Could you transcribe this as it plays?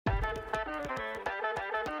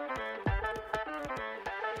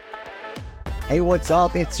Hey, what's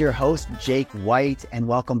up? It's your host, Jake White, and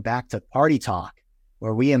welcome back to Party Talk,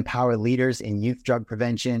 where we empower leaders in youth drug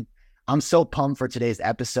prevention. I'm so pumped for today's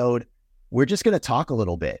episode. We're just going to talk a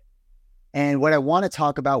little bit. And what I want to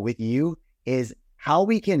talk about with you is how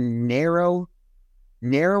we can narrow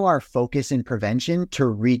our focus in prevention to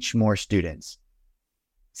reach more students.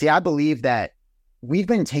 See, I believe that we've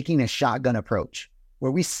been taking a shotgun approach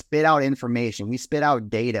where we spit out information, we spit out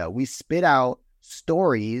data, we spit out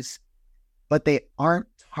stories, but they aren't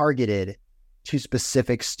targeted to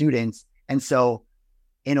specific students. And so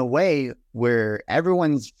in a way where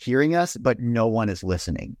everyone's hearing us, but no one is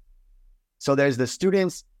listening. So there's the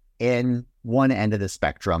students in one end of the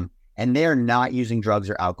spectrum, and they're not using drugs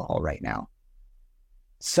or alcohol right now.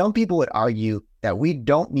 Some people would argue that we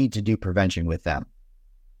don't need to do prevention with them,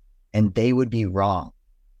 and they would be wrong.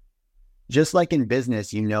 Just like in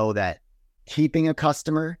business, you know that keeping a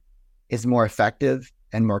customer is more effective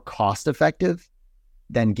and more cost effective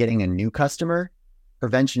than getting a new customer.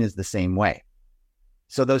 Prevention is the same way.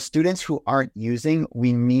 So those students who aren't using,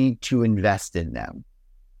 we need to invest in them.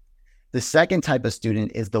 The second type of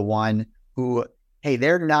student is the one who, hey,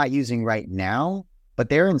 they're not using right now, but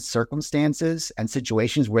they're in circumstances and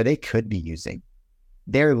situations where they could be using.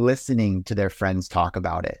 They're listening to their friends talk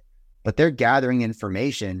about it, but they're gathering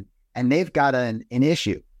information and they've got an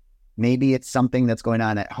issue. Maybe it's something that's going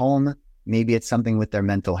on at home. Maybe it's something with their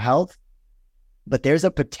mental health, but there's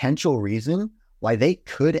a potential reason why they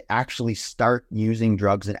could actually start using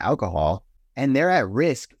drugs and alcohol, and they're at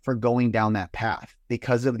risk for going down that path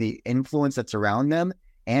because of the influence that's around them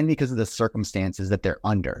and because of the circumstances that they're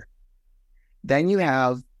under. Then you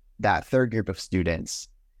have that third group of students,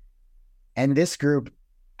 and this group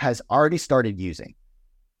has already started using.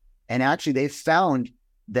 And actually, they've found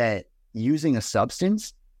that using a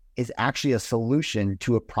substance is actually a solution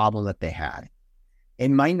to a problem that they had.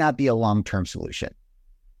 It might not be a long-term solution,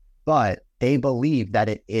 but they believe that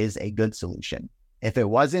it is a good solution. If it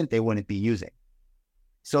wasn't, they wouldn't be using.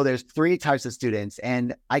 So there's three types of students,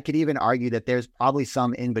 and I could even argue that there's probably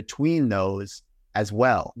some in between those as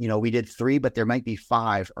well. You know, we did 3, but there might be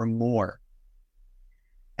 5 or more.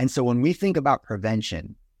 And so when we think about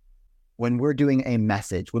prevention, when we're doing a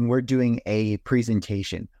message, when we're doing a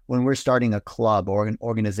presentation, when we're starting a club or an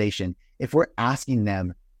organization, if we're asking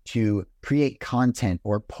them to create content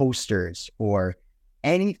or posters or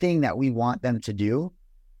anything that we want them to do,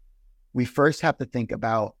 we first have to think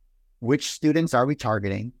about which students are we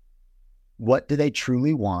targeting, what do they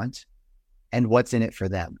truly want, and what's in it for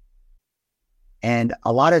them. And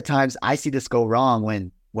a lot of times I see this go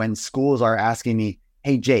wrong when schools are asking me,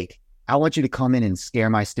 hey, Jake, I want you to come in and scare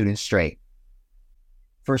my students straight.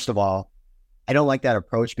 First of all, I don't like that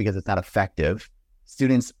approach because it's not effective.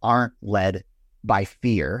 Students aren't led by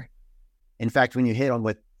fear. In fact, when you hit them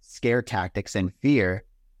with scare tactics and fear,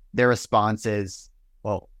 their response is,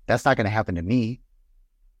 well, that's not going to happen to me.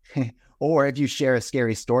 Or if you share a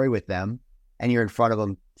scary story with them and you're in front of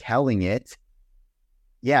them telling it,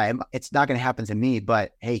 yeah, it's not going to happen to me,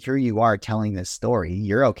 but hey, here you are telling this story.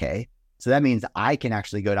 You're okay. So that means I can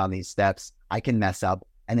actually go down these steps. I can mess up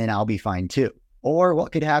and then I'll be fine too. Or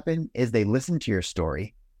what could happen is they listen to your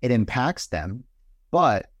story. It impacts them.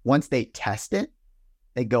 But once they test it,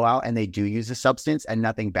 they go out and they do use a substance and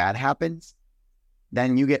nothing bad happens,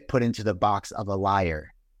 then you get put into the box of a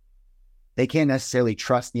liar. They can't necessarily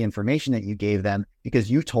trust the information that you gave them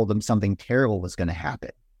because you told them something terrible was going to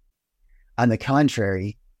happen. On the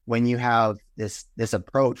contrary, when you have this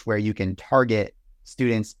approach where you can target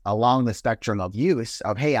students along the spectrum of use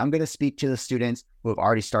of, hey, I'm going to speak to the students who have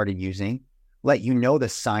already started using, let you know the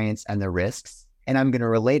science and the risks, and I'm going to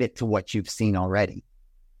relate it to what you've seen already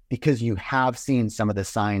because you have seen some of the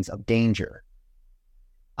signs of danger.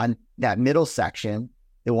 On that middle section,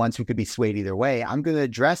 the ones who could be swayed either way, I'm going to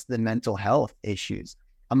address the mental health issues.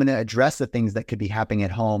 I'm going to address the things that could be happening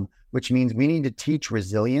at home, which means we need to teach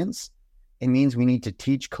resilience. It means we need to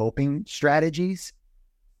teach coping strategies.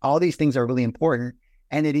 All these things are really important.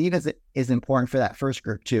 And it even is important for that first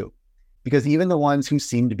group too, because even the ones who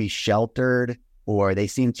seem to be sheltered or they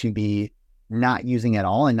seem to be not using at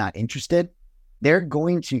all and not interested, they're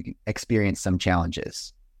going to experience some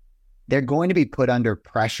challenges. They're going to be put under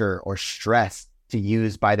pressure or stress to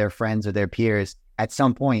use by their friends or their peers at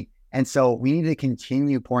some point. And so we need to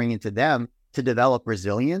continue pouring into them to develop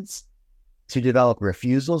resilience, to develop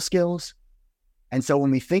refusal skills. And so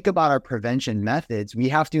when we think about our prevention methods, we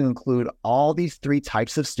have to include all these 3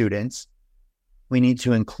 types of students. We need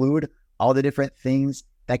to include all the different things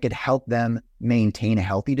that could help them maintain a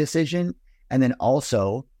healthy decision. And then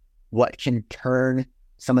also what can turn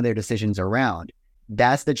some of their decisions around.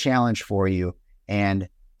 That's the challenge for you. And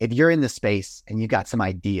if you're in the space and you've got some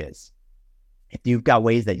ideas, if you've got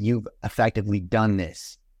ways that you've effectively done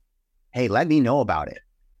this, hey, let me know about it.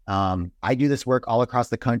 I do this work all across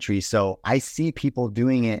the country, so I see people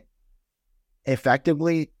doing it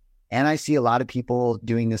effectively, and I see a lot of people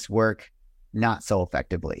doing this work not so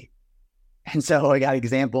effectively. And so I got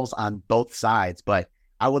examples on both sides, but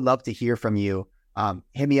I would love to hear from you.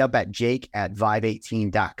 Hit me up at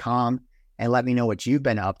jake@vive18.com and let me know what you've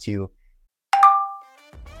been up to.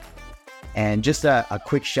 And just a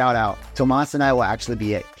quick shout out, Tomas and I will actually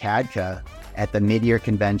be at CADCA at the mid-year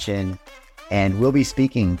convention, and we'll be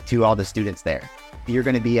speaking to all the students there. If you're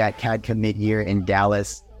going to be at CADCA mid-year in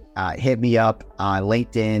Dallas, hit me up on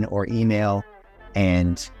LinkedIn or email.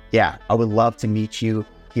 And yeah, I would love to meet you,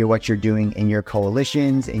 hear what you're doing in your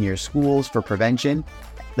coalitions, in your schools for prevention.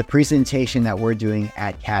 The presentation that we're doing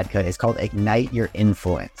at CADCA is called Ignite Your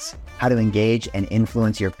Influence, how to engage and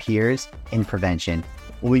influence your peers in prevention.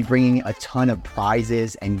 We'll be bringing a ton of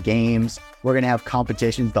prizes and games. We're going to have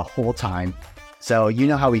competitions the whole time. So you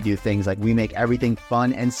know how we do things, like we make everything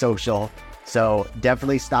fun and social. So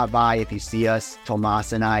definitely stop by if you see us,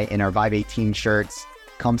 Tomas and I, in our Vive 18 shirts.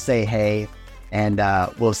 Come say hey, and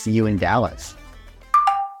we'll see you in Dallas.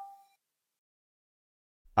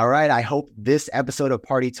 All right, I hope this episode of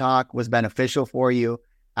Party Talk was beneficial for you.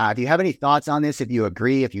 If you have any thoughts on this, if you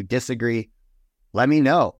agree, if you disagree, let me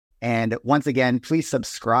know. And once again, please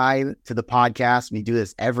subscribe to the podcast. We do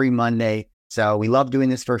this every Monday, so we love doing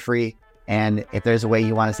this for free. And if there's a way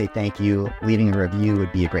you want to say thank you, leaving a review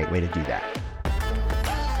would be a great way to do that.